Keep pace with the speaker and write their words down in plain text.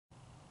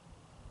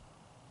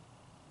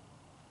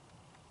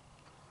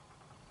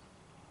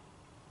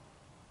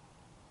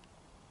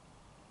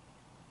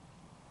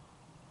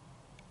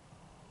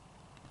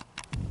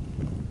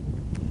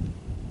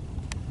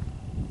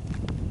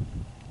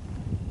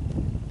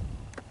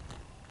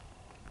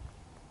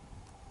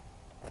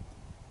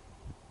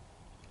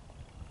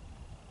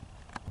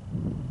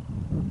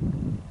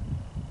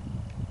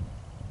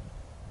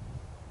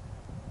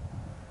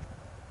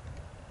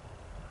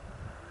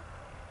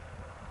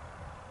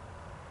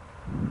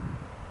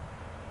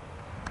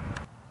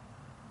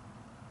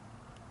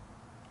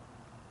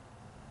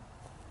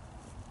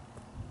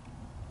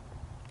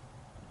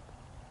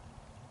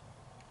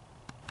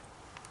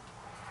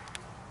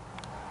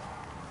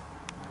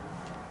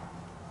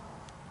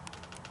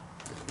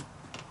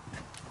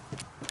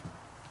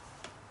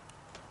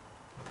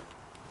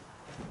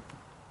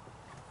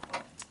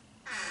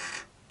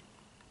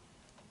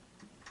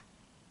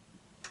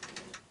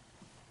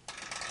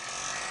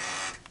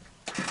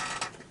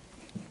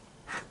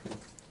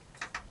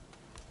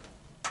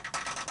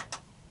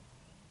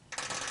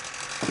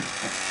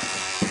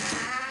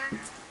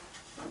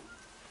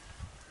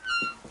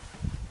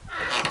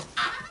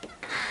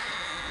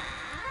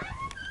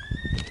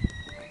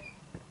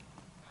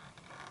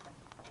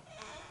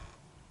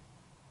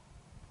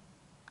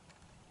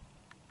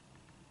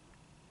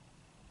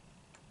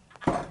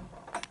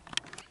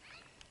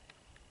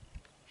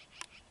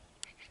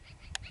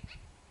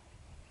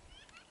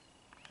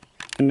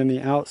And in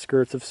the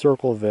outskirts of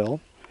Circleville,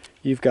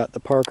 you've got the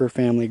Parker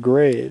family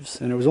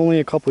graves. And it was only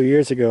a couple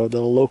years ago that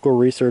a local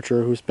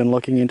researcher who's been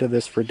looking into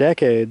this for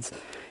decades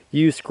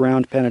used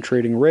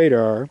ground-penetrating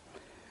radar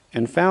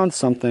and found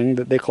something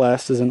that they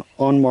classed as an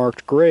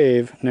unmarked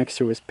grave next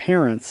to his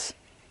parents,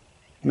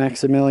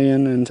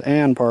 Maximilian and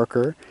Anne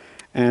Parker,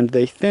 and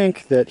they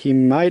think that he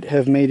might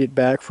have made it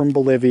back from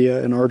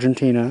Bolivia and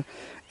Argentina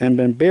and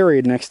been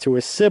buried next to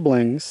his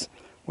siblings,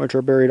 which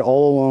are buried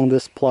all along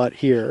this plot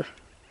here,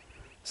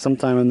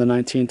 sometime in the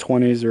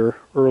 1920s or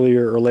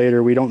earlier or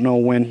later. We don't know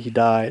when he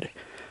died.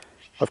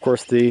 Of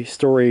course, the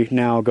story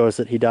now goes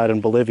that he died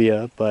in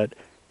Bolivia, but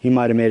he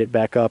might have made it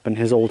back up, and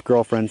his old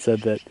girlfriend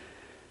said that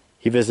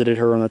he visited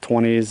her in the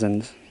 20s,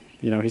 and,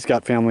 you know, he's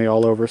got family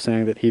all over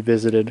saying that he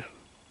visited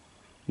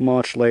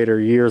much later,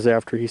 years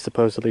after he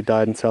supposedly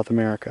died in South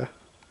America.